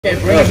Okay,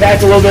 bring it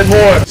back a little bit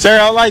more. Sir,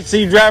 I'd like to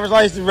see driver's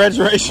license,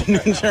 registration,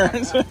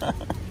 insurance. All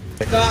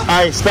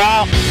right,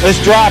 stop.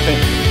 Let's drop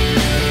it.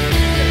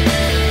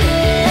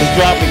 Let's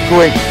drop it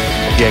quick.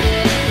 Okay,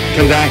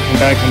 come back.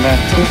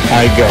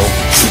 I go.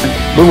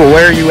 We will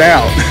wear you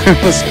out.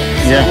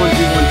 Yeah.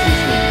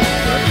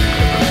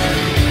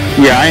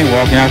 Yeah, I ain't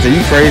walking out there.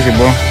 You crazy,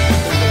 boy.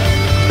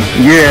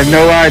 You had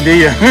no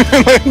idea.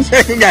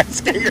 You got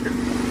scared.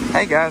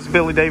 Hey guys,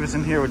 Billy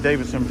Davidson here with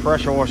Davidson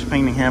Pressure Wash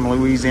Painting,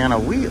 Hammond, Louisiana.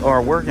 We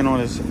are working on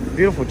this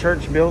beautiful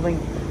church building,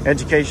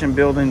 education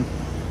building.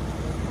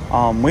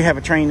 We have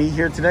a trainee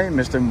here today,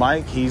 Mr.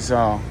 Mike. He's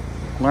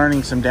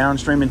learning some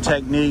downstreaming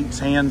techniques,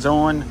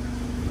 hands-on,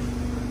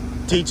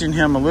 teaching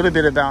him a little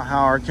bit about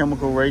how our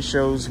chemical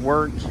ratios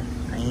work,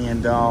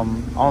 and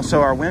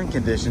also our wind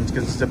conditions,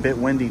 because it's a bit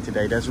windy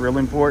today. That's real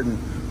important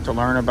to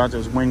learn about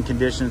those wind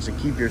conditions and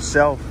keep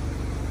yourself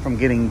from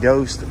getting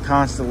dosed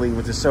constantly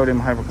with the sodium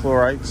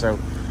hypochlorite. So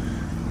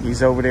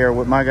he's over there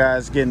with my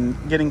guys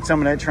getting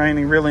some of that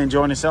training, really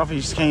enjoying himself. He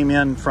just came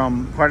in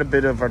from quite a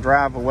bit of a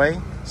drive away,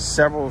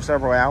 several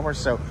hours.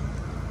 So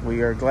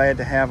we are glad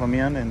to have him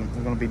in, and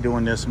we're going to be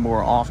doing this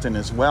more often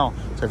as well.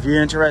 So if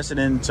you're interested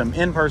in some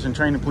in-person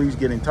training, please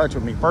get in touch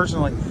with me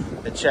personally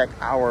to check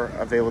our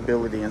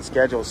availability and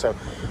schedule. So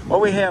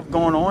what we have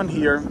going on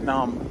here,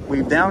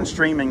 we're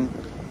downstreaming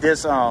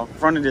this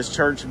front of this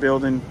church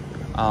building,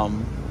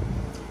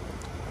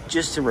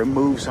 just to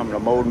remove some of the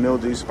mold,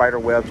 mildew, spider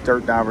webs,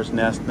 dirt divers,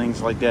 nests,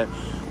 things like that.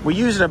 We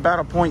use it about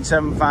a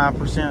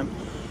 0.75%.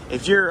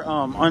 If you're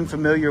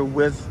unfamiliar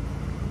with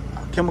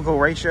chemical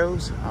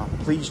ratios,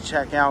 please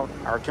check out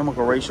our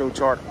chemical ratio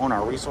chart on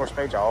our resource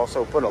page. I'll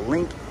also put a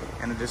link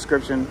in the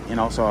description, and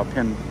also I'll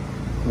pin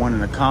one in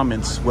the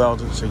comments as well,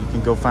 so you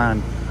can go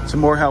find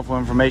some more helpful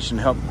information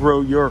to help grow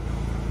your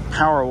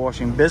power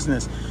washing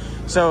business.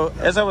 So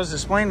as I was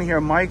explaining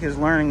here, Mike is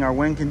learning our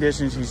wind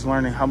conditions. He's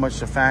learning how much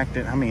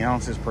surfactant, how many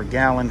ounces per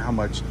gallon, how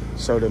much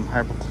sodium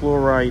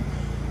hypochlorite,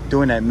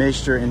 doing that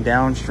mixture and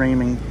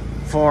downstreaming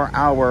for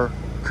our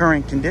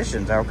current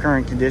conditions. Our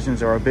current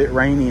conditions are a bit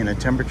rainy, and the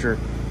temperature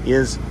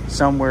is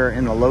somewhere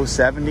in the low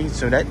 70s.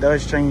 So that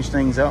does change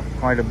things up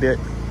quite a bit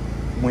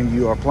when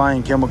you are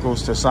applying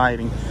chemicals to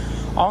siding.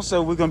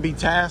 Also, we're going to be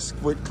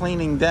tasked with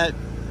cleaning that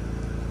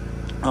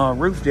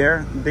roof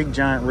there, big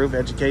giant roof,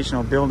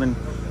 educational building,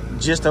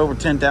 just over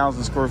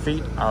 10,000 square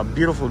feet. A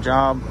beautiful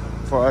job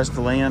for us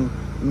to land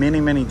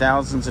many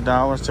thousands of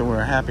dollars, so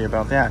we're happy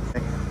about that.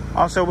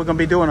 Also, we're going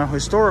to be doing a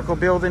historical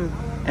building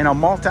and a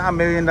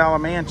multi-million-dollar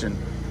mansion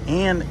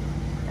and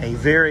a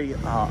very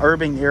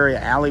urban area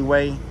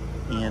alleyway.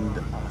 And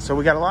so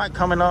we got a lot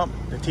coming up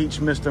to teach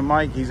Mr.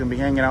 Mike. He's going to be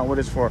hanging out with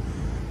us for a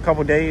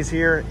couple days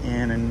here,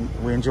 and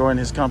we're enjoying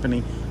his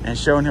company and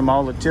showing him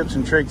all the tips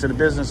and tricks of the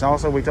business.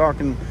 Also, we're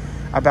talking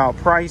about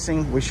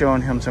pricing. We're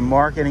showing him some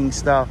marketing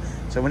stuff.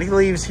 So when he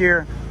leaves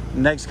here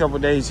the next couple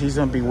of days, he's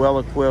going to be well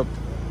equipped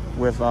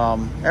with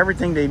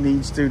everything that he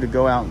needs to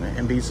go out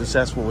and be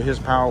successful with his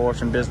power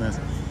washing business.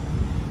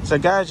 So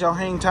guys, y'all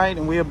hang tight,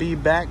 and we'll be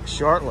back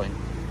shortly.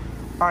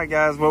 All right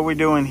guys, what we're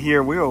doing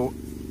here, we're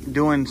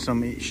doing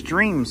some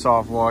extreme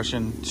soft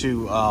washing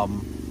to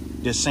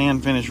this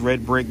sand finish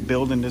red brick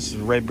building. This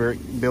is a red brick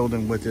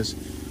building with this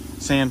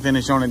sand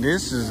finish on it.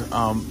 This is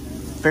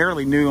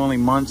fairly new, only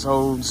months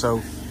old,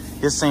 so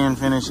this sand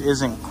finish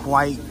isn't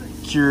quite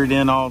cured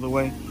in all the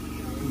way.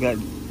 We got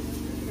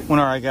one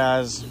of our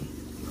guys,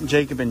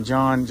 Jacob and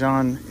John.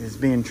 John is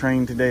being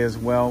trained today as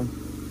well.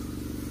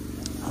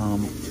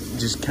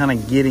 Just kind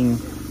of getting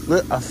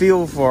a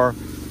feel for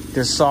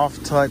this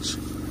soft touch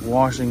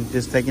washing,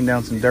 just taking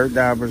down some dirt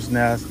divers,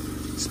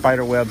 nests,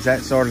 spider webs,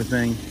 that sort of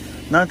thing.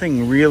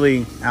 Nothing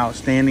really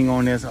outstanding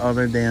on this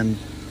other than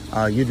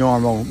your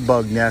normal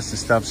bug nests and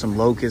stuff, some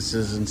locusts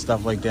and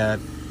stuff like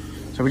that.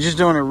 So we're just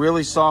doing a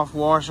really soft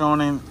wash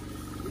on it.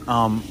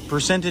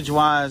 Percentage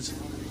wise,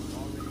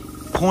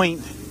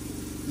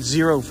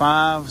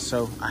 0.05,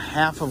 so a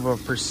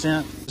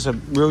 0.5%. It's a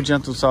real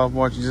gentle soft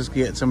wash. You just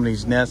get some of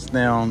these nests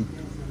down,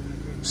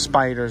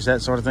 spiders,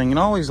 that sort of thing. And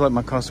I always let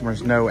my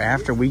customers know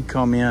after we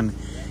come in,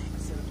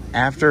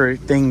 after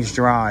things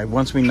dry,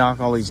 once we knock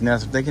all these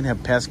nests, they can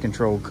have pest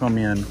control come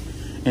in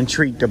and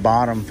treat the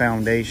bottom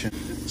foundation.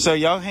 So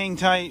y'all hang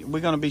tight. We're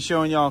going to be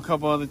showing y'all a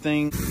couple other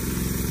things.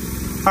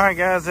 All right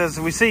guys, as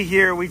we see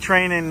here, we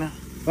training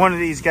one of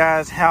these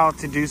guys how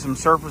to do some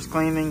surface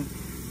cleaning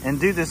and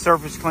do the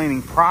surface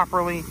cleaning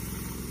properly.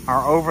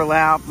 Our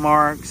overlap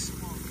marks,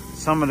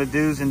 some of the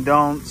do's and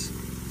don'ts,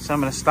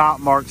 some of the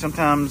stop marks.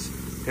 Sometimes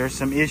there's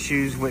some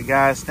issues with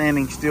guys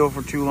standing still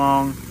for too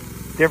long.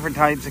 Different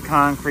types of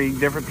concrete,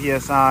 different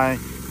PSI,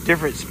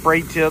 different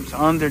spray tips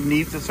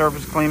underneath the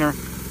surface cleaner.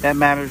 That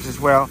matters as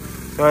well.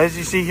 So as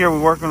you see here,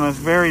 we're working on this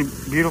very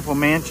beautiful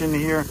mansion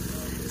here.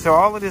 So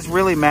all of this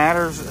really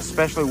matters,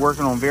 especially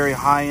working on very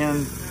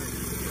high-end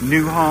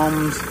new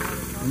homes,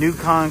 new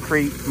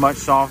concrete, much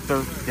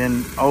softer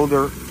than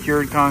older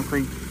cured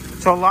concrete.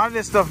 So a lot of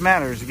this stuff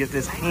matters to get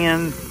this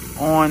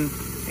hands-on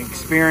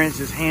experience,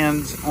 this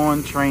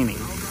hands-on training.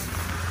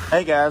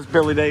 Hey guys,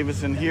 Billy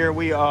Davidson here.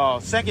 We are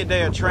second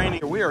day of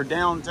training. We are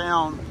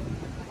downtown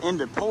in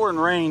the pouring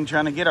rain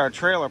trying to get our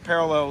trailer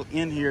parallel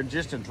in here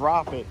just to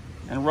drop it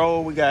and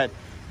roll. We got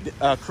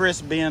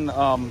Chris being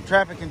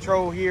traffic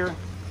control here.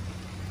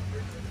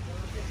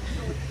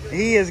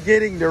 He is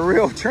getting the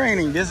real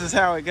training. This is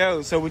how it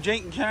goes. So we're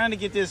trying to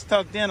get this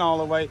tucked in all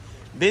the way.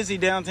 Busy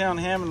downtown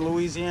Hammond,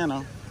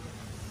 Louisiana.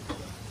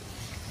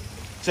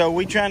 So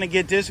we're trying to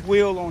get this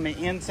wheel on the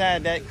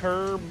inside that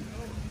curb.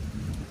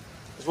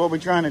 That's what we're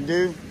trying to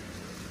do.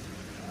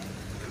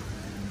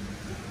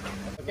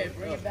 Okay,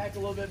 bring it back a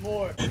little bit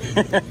more.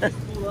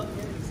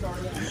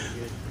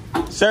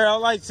 Sir, I'd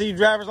like to see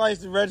driver's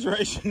license,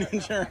 registration,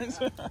 insurance.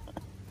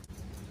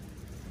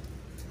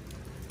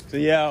 So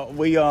yeah,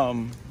 we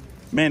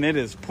man, it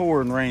is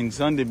pouring rain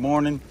Sunday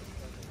morning.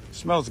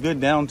 Smells good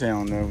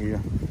downtown though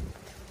here.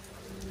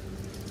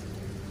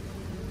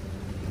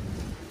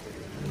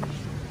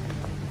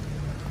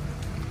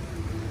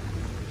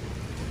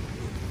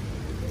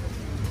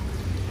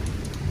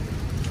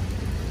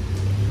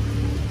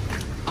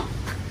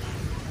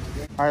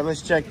 All right,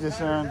 let's check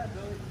this out.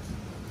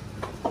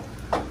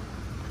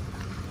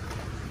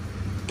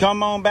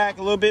 Come on back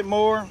a little bit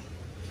more.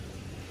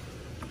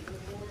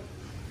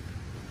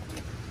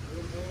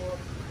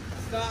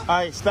 Stop. All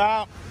right,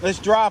 stop. Let's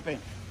drop it.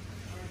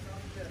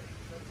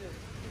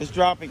 Let's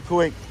drop it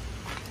quick.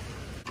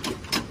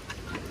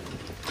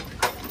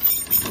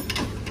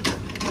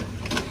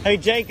 Hey,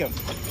 Jacob,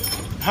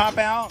 hop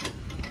out.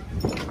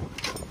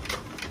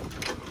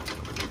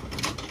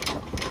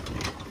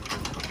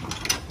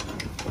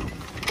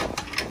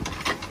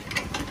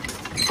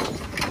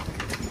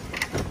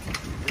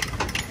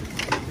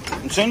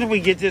 As soon as we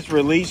get this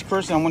released,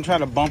 Chris, I'm gonna try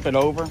to bump it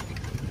over.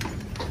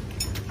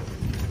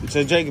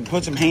 So Jacob,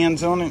 put some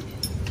hands on it.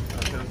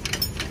 Okay.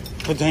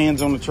 Put the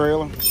hands on the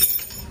trailer.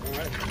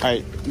 All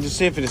right, just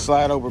see if it'll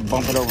slide over,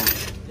 bump it over.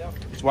 Yep.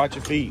 Just watch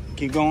your feet.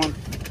 Keep going.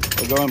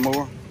 We're going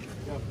more.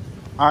 Yep.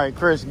 All right,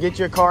 Chris, get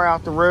your car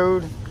out the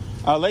road.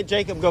 Let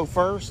Jacob go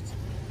first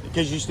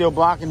because you're still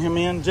blocking him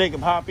in.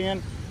 Jacob, hop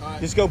in. All right.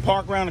 Just go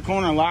park around the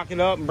corner and lock it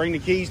up and bring the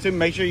keys to him.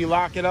 Make sure you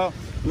lock it up.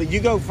 You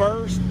go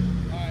first.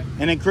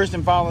 And then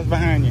Kristen follows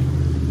behind you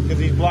because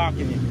he's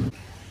blocking you.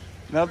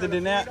 Other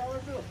than that,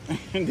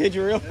 did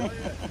you really? Yeah.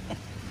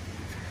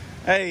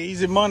 Hey,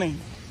 easy money.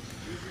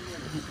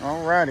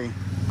 All righty.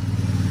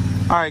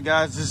 All right,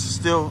 guys, this is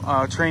still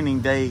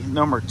training day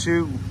number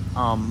 2.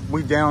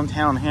 We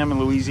downtown Hammond,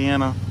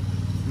 Louisiana.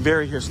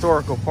 Very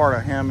historical part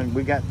of Hammond.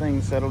 We got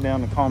things settled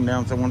down and calmed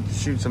down, so I wanted to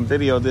shoot some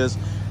video of this,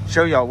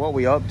 show y'all what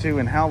we up to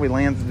and how we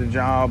landed the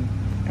job.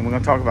 And we're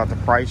going to talk about the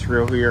price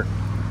reel here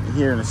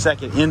in a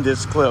second in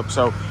this clip.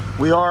 So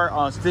we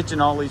are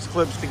stitching all these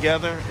clips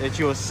together, as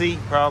you'll see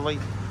probably,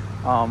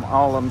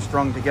 all of them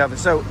strung together.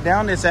 So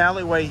down this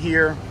alleyway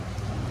here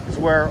is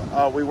where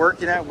we're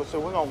working at. So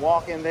we're gonna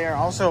walk in there.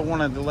 Also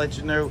wanted to let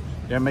you know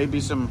there may be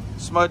some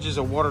smudges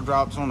or water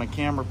drops on the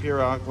camera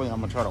periodically.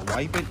 I'm gonna try to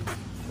wipe it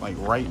like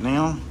right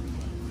now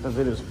because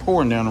it is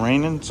pouring down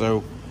raining,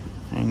 so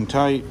hang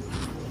tight.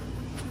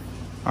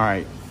 All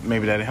right,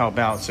 maybe that'll help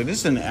out. So this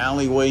is an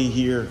alleyway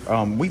here.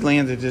 We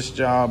landed this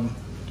job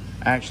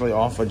actually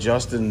off of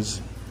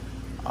Justin's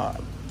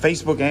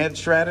Facebook ad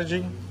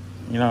strategy.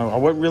 You know, I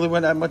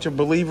wasn't that much a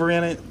believer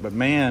in it, but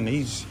man,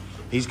 he's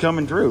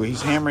coming through.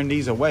 He's hammering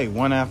these away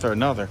one after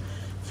another.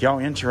 If y'all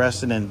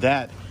interested in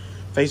that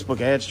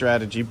Facebook ad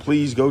strategy,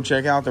 please go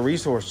check out the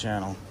resource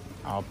channel.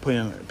 I'll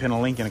pin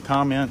a link in a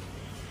comment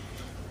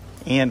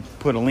and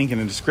put a link in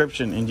the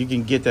description, and you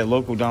can get that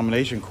local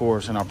domination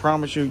course, and I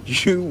promise you,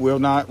 you will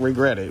not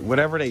regret it.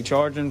 Whatever they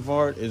charging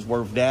for it is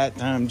worth that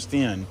times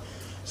 10.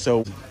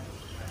 So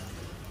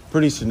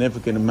pretty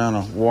significant amount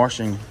of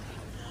washing.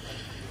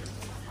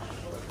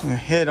 I'm gonna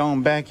head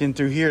on back in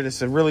through here. This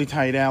is a really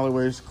tight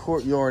alleyway. It's a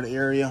courtyard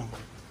area.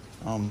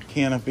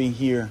 Canopy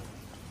here.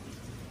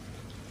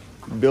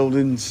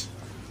 Buildings.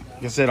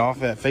 Like I said, off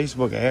that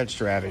Facebook ad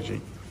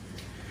strategy.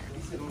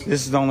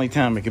 This is the only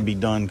time it can be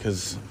done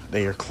because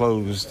they are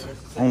closed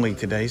only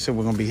today. So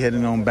we're gonna be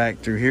heading on back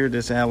through here,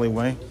 this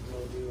alleyway.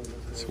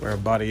 That's where our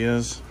body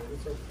is.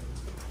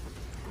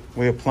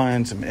 We're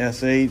applying some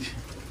SH.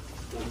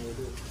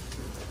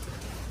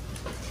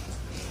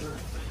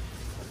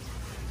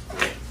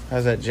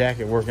 How's that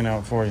jacket working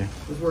out for you?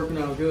 It's working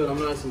out good. I'm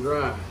nice and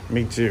dry.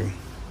 Me too.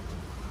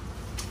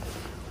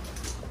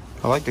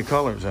 I like the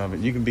colors of it.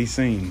 You can be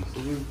seen.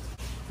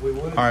 We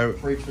would. All right.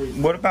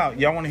 What about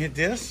y'all? Want to hit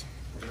this?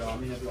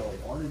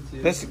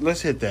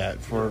 Let's hit that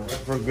for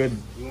good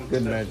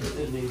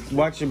measure.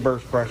 Watch your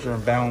burst pressure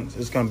and bounce.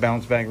 It's gonna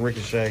bounce back,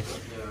 ricochet.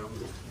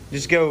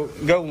 Just go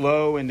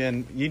low, and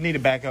then you need to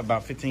back up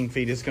about 15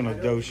 feet. It's gonna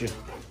dose you.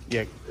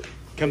 Yeah.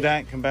 Come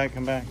back.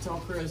 Tell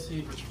Chris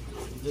he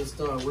just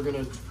we're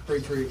gonna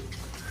pre-treat.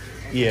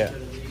 Yeah.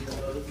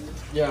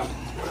 Yeah.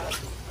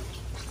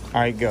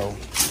 All right, go.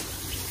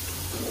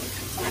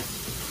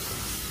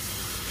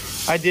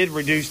 I did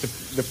reduce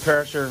the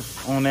pressure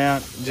on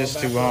that just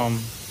to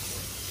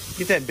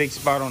get that big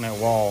spot on that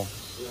wall.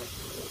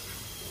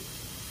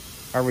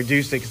 I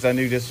reduced it because I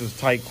knew this was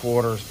tight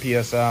quarters,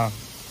 PSI.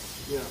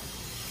 Yeah.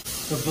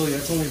 So Billy,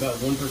 that's only about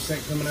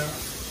 1% coming out?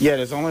 Yeah,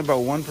 there's only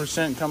about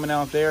 1% coming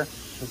out there.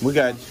 We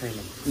got,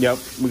 yep,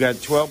 we got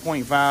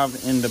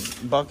 12.5 in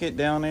the bucket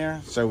down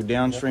there. So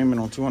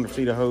downstreaming on 200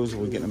 feet of hose,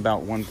 we're getting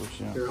about 1%.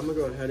 Here, I'm gonna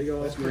go ahead of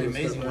y'all. That's pretty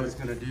amazing what it's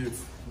gonna do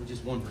with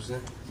just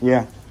 1%.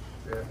 Yeah.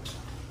 Yeah.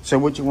 So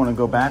what, you want to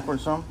go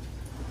backwards some?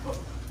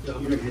 Yeah,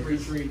 I'm gonna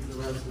retreat the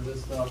rest of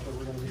this stuff that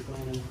we're gonna be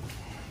planning.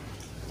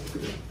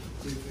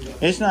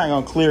 It's not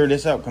going to clear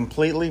this up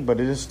completely, but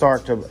it just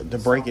start to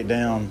break it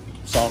down,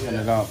 soften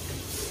it up.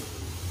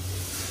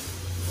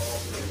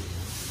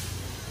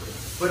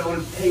 But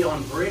on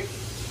brick,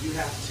 you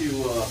have to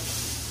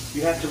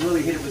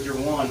really hit it with your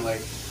wand,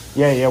 like.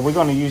 Yeah, we're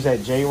going to use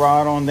that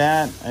J-rod on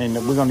that, and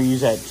we're going to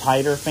use that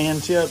tighter fan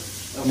tip.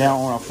 Okay. Now,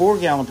 on a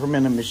 4-gallon per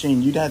minute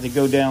machine, you'd have to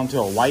go down to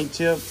a white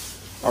tip,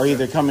 or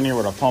either come in here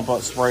with a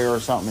pump-up sprayer or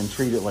something and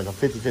treat it like a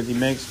 50-50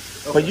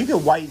 mix. Okay. But you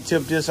could white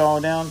tip this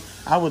all down.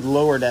 I would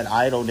lower that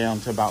idle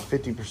down to about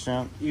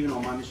 50%. Even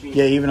on my machine?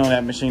 Yeah, even on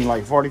that machine,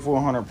 like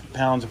 4,400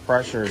 pounds of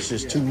pressure is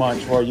just too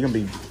much for it. You're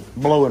going to be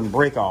blowing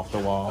brick off the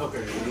wall.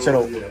 Okay.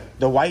 So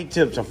the white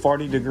tips are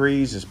 40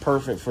 degrees is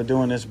perfect for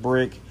doing this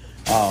brick.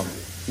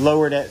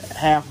 Lower that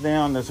half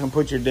down. That's going to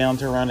put you down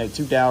to around at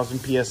 2,000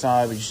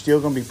 PSI, but you're still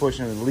going to be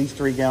pushing at least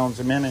 3 gallons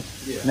a minute.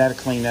 Yeah. And that'll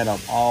clean that up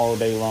all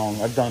day long.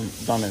 I've done it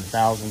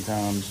 1,000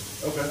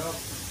 times. Okay.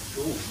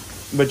 Cool.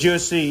 But you'll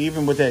see,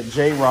 even with that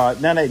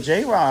J-rod, now that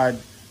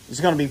J-rod is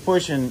going to be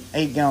pushing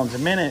 8 gallons a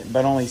minute,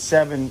 but only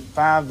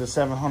 5 to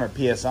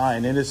 700 PSI,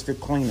 and it is still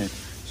cleaning.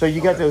 So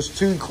you got those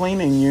 2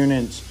 cleaning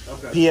units,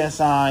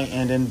 PSI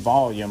and then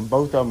volume.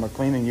 Both of them are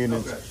cleaning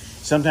units. Okay.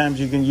 Sometimes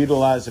you can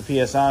utilize the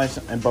PSI,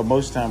 but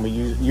most of the time we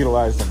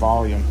utilize the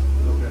volume.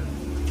 Okay.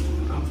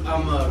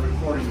 I'm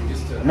recording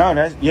just to... No,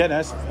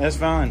 that's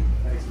fine.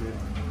 Thanks, man.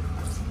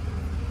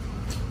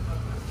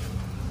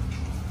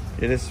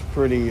 It is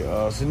pretty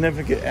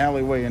significant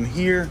alleyway in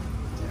here.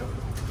 Yep.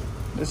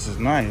 This is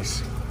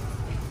nice.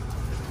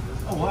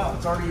 Oh, wow.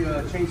 It's already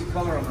changed the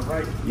color on the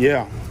right.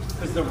 Yeah.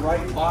 Because the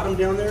right bottom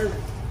down there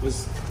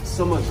was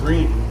so much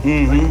green.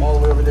 Mm-hmm. Like all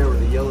the way over there where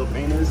the yellow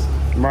paint is.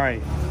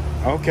 Right.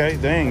 Okay,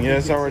 dang. Yeah,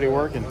 it's already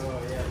working. Hey,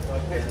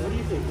 what do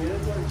you think, man?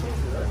 It's already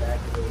changed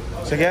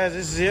it. So, guys,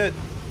 this is it.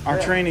 Our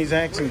trainee's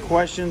asking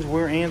questions.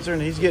 We're answering.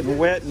 He's getting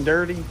wet and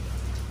dirty.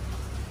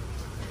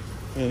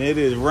 And it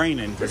is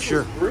raining for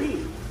sure.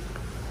 Green.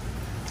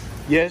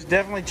 Yeah, it's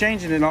definitely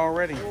changing it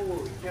already.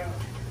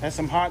 That's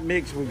some hot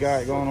mix we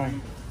got going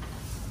on.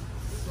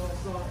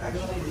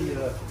 Actually,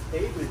 the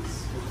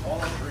pavements was all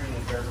green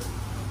and dirt.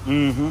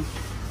 Mm-hmm.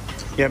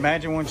 Yeah,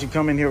 imagine once you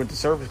come in here with the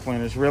surface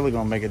cleaner, it's really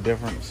going to make a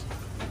difference.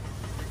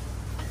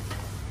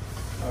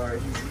 All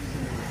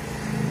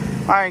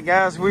right,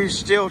 guys, we're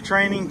still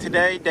training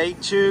today, day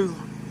 2.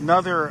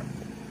 Another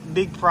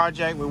big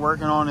project we're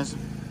working on is a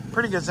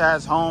pretty good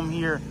sized home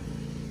here.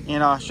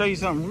 And I'll show you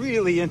something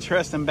really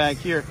interesting back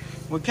here.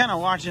 We're kind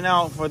of watching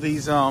out for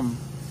these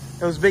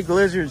those big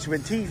lizards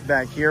with teeth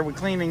back here. We're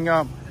cleaning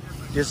up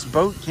this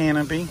boat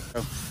canopy.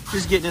 So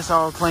just getting this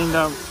all cleaned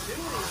up.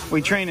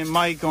 We training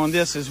Mike on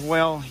this as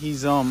well.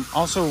 He's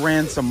also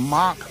ran some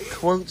mock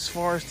quotes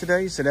for us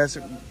today, so that's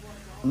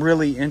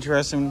really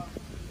interesting.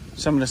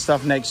 Some of the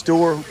stuff next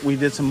door we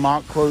did some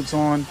mock quotes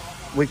on.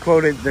 We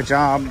quoted the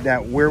job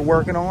that we're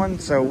working on.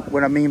 So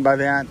what I mean by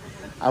that,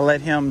 I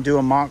let him do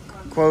a mock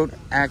quote,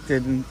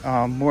 acted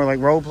more like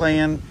role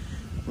playing.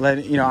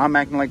 I'm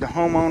acting like the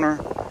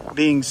homeowner,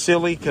 being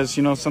silly, because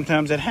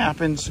sometimes that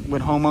happens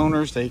with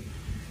homeowners. They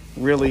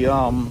really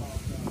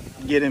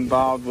get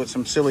involved with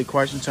some silly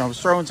questions. So I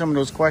was throwing some of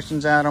those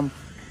questions at him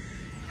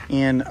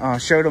and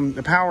showed him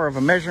the power of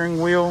a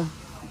measuring wheel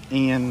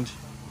and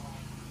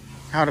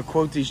how to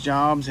quote these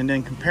jobs, and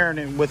then comparing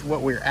it with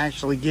what we're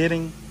actually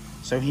getting,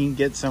 so he can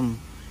get some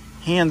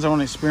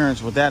hands-on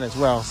experience with that as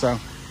well. So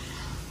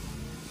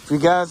if you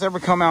guys ever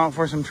come out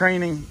for some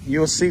training,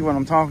 you'll see what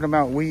I'm talking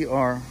about. We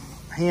are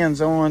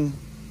hands-on.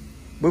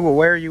 We will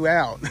wear you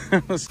out.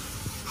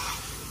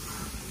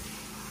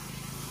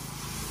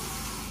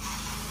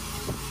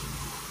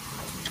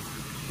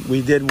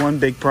 We did one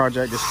big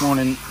project this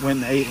morning,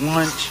 went and ate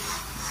lunch,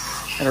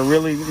 had a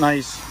really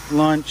nice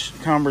lunch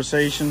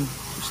conversation,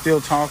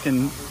 still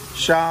talking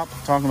shop,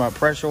 talking about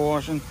pressure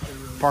washing,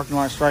 parking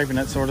lot striping,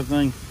 that sort of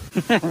thing.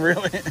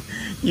 Really?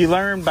 You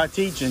learn by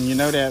teaching, you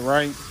know that,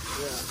 right? Yeah.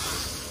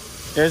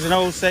 There's an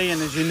old saying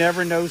is you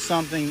never know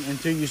something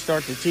until you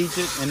start to teach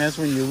it, and that's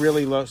when you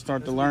really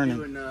start to learn it.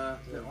 Doing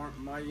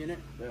my unit?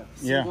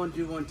 Yeah. See one,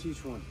 do one,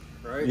 teach one,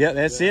 right? Yeah,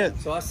 that's it.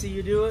 So I see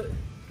you do it,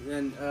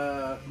 then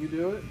you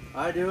do it,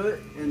 I do it,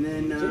 and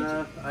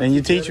then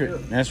you teach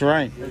it. That's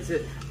right. That's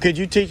it. Could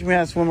you teach me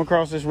how to swim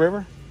across this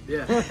river?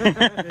 Yeah.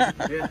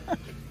 Yeah.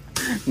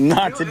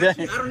 Not today.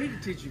 Actually, I don't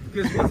need to teach you,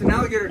 because once an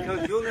alligator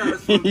comes, you'll know how to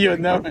swim. You'll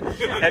know.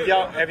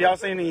 Have y'all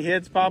seen any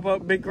heads pop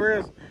up, Big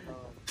Chris?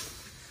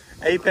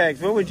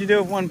 Apex, what would you do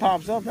if one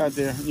pops up out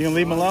there? You gonna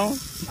leave him alone?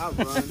 I'll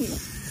run.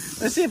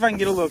 Let's see if I can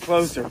get a little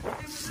closer.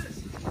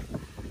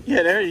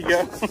 Yeah, there you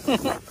go.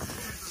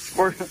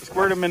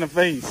 Squirt him in the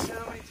face. You know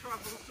how many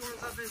tropical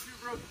storms I've been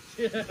through,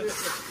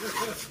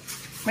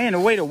 bro? Man, the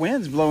way the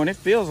wind's blowing, it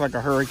feels like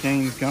a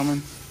hurricane's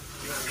coming.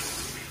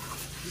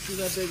 see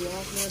that big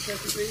rock man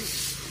check your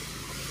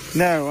feet?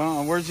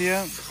 No, where's he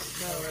at?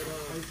 No, right on.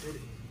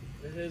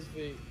 At his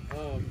feet.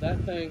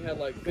 That thing had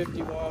like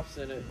 50 wasps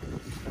in it,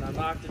 and I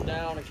knocked it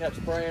down and kept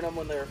spraying them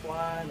when they were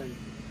flying, and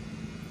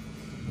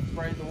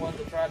sprayed the ones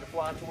that tried to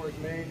fly towards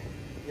me.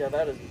 Yeah,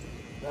 that's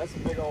a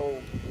big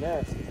old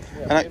nest.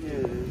 Yeah, maybe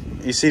it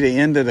is. You see the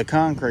end of the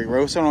concrete,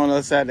 Rose, on the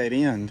other side of that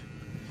end.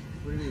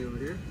 What do you mean, over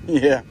here?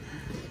 Yeah.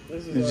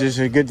 This is It's just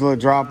a good little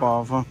drop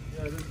off, huh?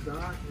 Yeah, this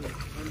dock is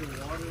under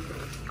the water.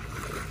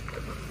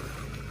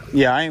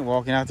 Yeah, I ain't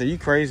walking out there. You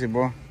crazy,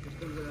 boy.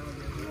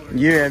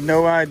 You have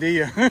no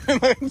idea.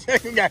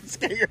 You got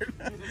scared.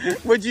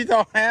 What you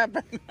thought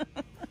happened?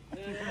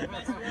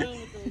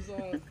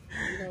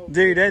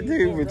 Dude, that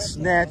dude would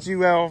snatch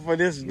you out for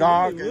this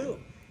dock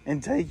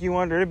and take you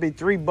under. It'd be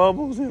 3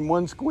 bubbles and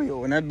 1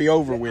 squeal, and that'd be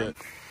over with.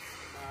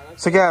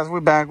 So, guys,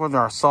 we're back with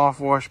our soft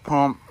wash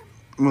pump.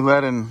 We're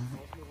letting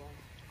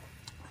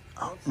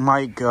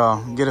Mike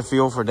get a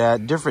feel for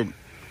that. Different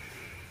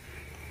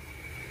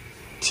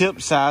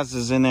tip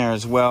sizes in there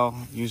as well,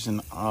 using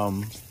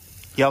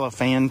yellow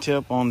fan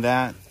tip on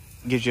that.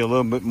 Gives you a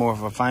little bit more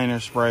of a finer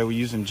spray. We're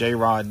using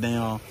J-Rod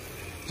now.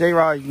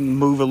 J-Rod, you can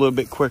move a little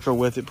bit quicker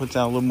with it, puts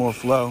out a little more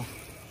flow.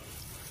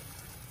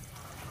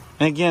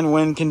 And again,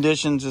 wind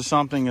conditions is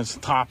something that's a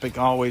topic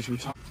always we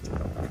talk.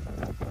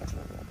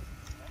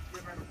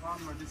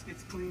 This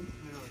gets clean.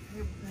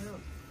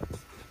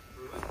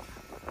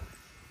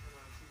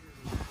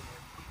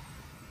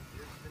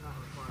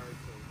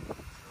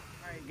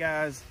 Alright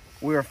guys,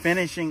 we are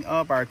finishing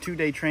up our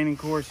 2-day training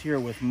course here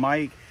with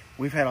Mike.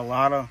 We've had a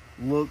lot of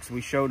looks.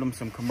 We showed him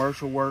some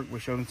commercial work. We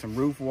showed him some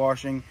roof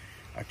washing,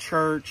 a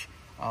church,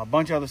 a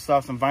bunch of other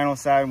stuff, some vinyl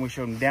siding. We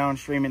showed him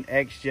downstreaming,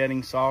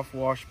 X-jetting, soft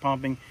wash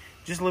pumping,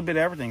 just a little bit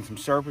of everything, some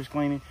surface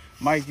cleaning.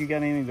 Mike, you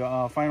got any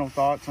final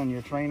thoughts on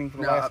your training for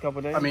the last couple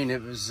of days? I mean,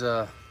 it was,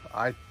 I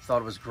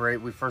thought it was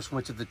great. We first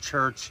went to the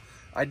church.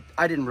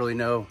 I didn't really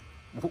know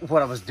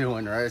what I was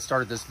doing, right? I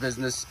started this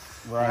business.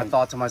 Right. And I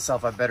thought to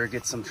myself, I better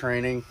get some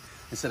training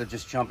instead of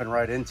just jumping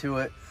right into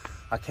it.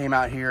 I came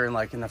out here and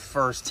like in the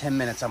first 10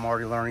 minutes, I'm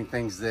already learning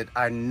things that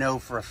I know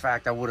for a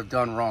fact I would have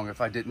done wrong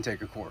if I didn't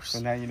take a course. So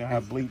now you know how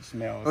bleach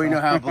smells. Oh, you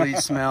know how bleach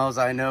smells.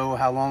 I know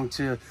how long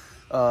to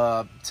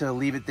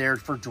leave it there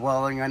for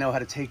dwelling. I know how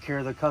to take care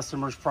of the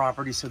customer's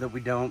property so that we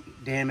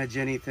don't damage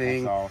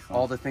anything. That's awesome.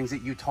 All the things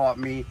that you taught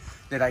me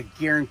that I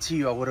guarantee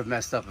you I would have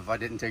messed up if I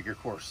didn't take your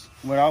course.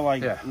 What I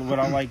like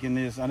in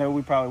this, I know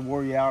we probably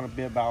wore you out a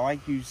bit, but I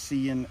like you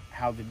seeing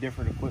how the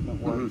different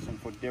equipment works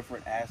and for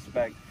different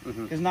aspects.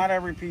 Because not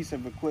every piece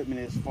of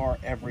equipment is for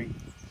every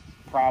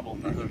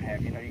problem that you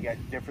have. You know, you got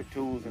different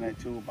tools in that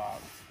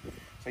toolbox.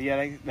 So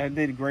yeah, that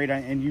did great,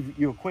 and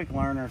you're a quick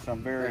learner, so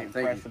I'm very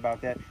impressed about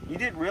that. You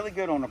did really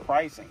good on the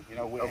pricing. You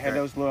know, we had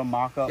those little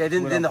mock-ups. Yeah,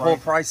 then the whole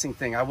pricing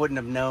thing, I wouldn't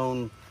have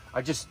known.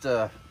 I just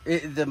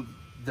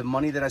the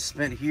money that I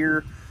spent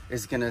here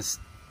is gonna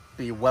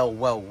be well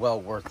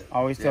worth it. I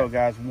always tell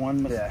guys,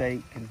 one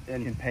mistake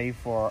can pay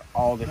for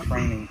all the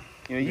training.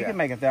 You know, you can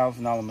make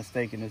 $1,000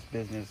 mistake in this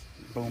business.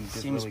 Boom,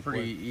 just seems really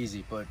pretty quick.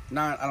 easy, but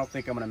I don't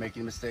think I'm gonna make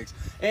any mistakes.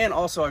 And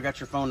also, I got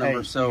your phone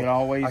number, so you can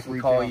always I can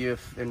reach call out. you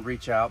and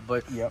reach out.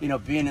 But you know,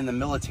 being in the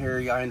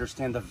military, I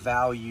understand the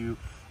value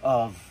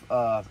of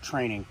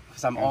training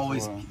because I'm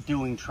always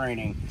doing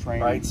training,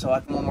 right? So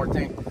one more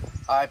thing,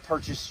 I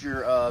purchased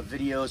your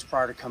videos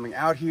prior to coming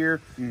out here,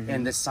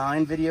 and the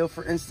sign video,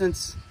 for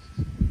instance,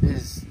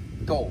 is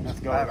gold.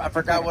 I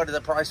forgot what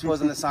the price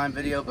was in the sign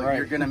video, but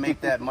you're gonna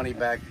make that money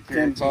back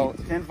tenfold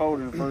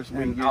in the first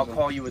week. I'll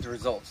call you with the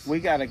results.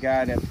 We got a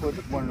guy that put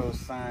one of those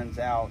signs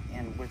out,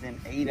 and within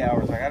 8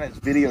 hours, I got his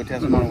video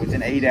testimony.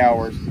 Within 8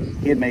 hours,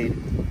 he had made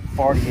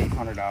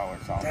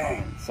 $4,800 off of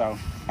it. So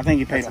I think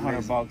he paid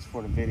 $100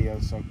 for the video.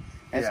 So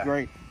that's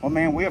great. Well,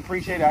 man, we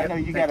appreciate it. I know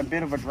you got a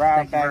bit of a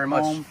drive back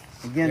home.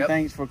 Again,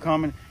 thanks for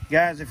coming.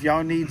 Guys, if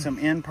y'all need some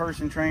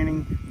in-person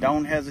training,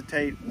 don't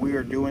hesitate. We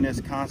are doing this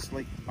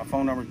constantly. My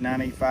phone number is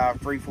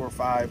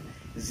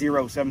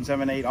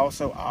 985-345-0778.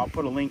 Also, I'll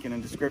put a link in the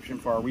description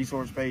for our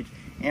resource page,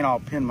 and I'll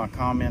pin my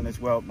comment as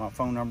well, my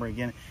phone number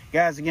again.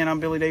 Guys, again, I'm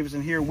Billy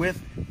Davidson here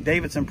with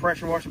Davidson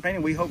Pressure Washing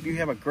Painting. We hope you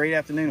have a great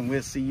afternoon, and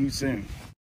we'll see you soon.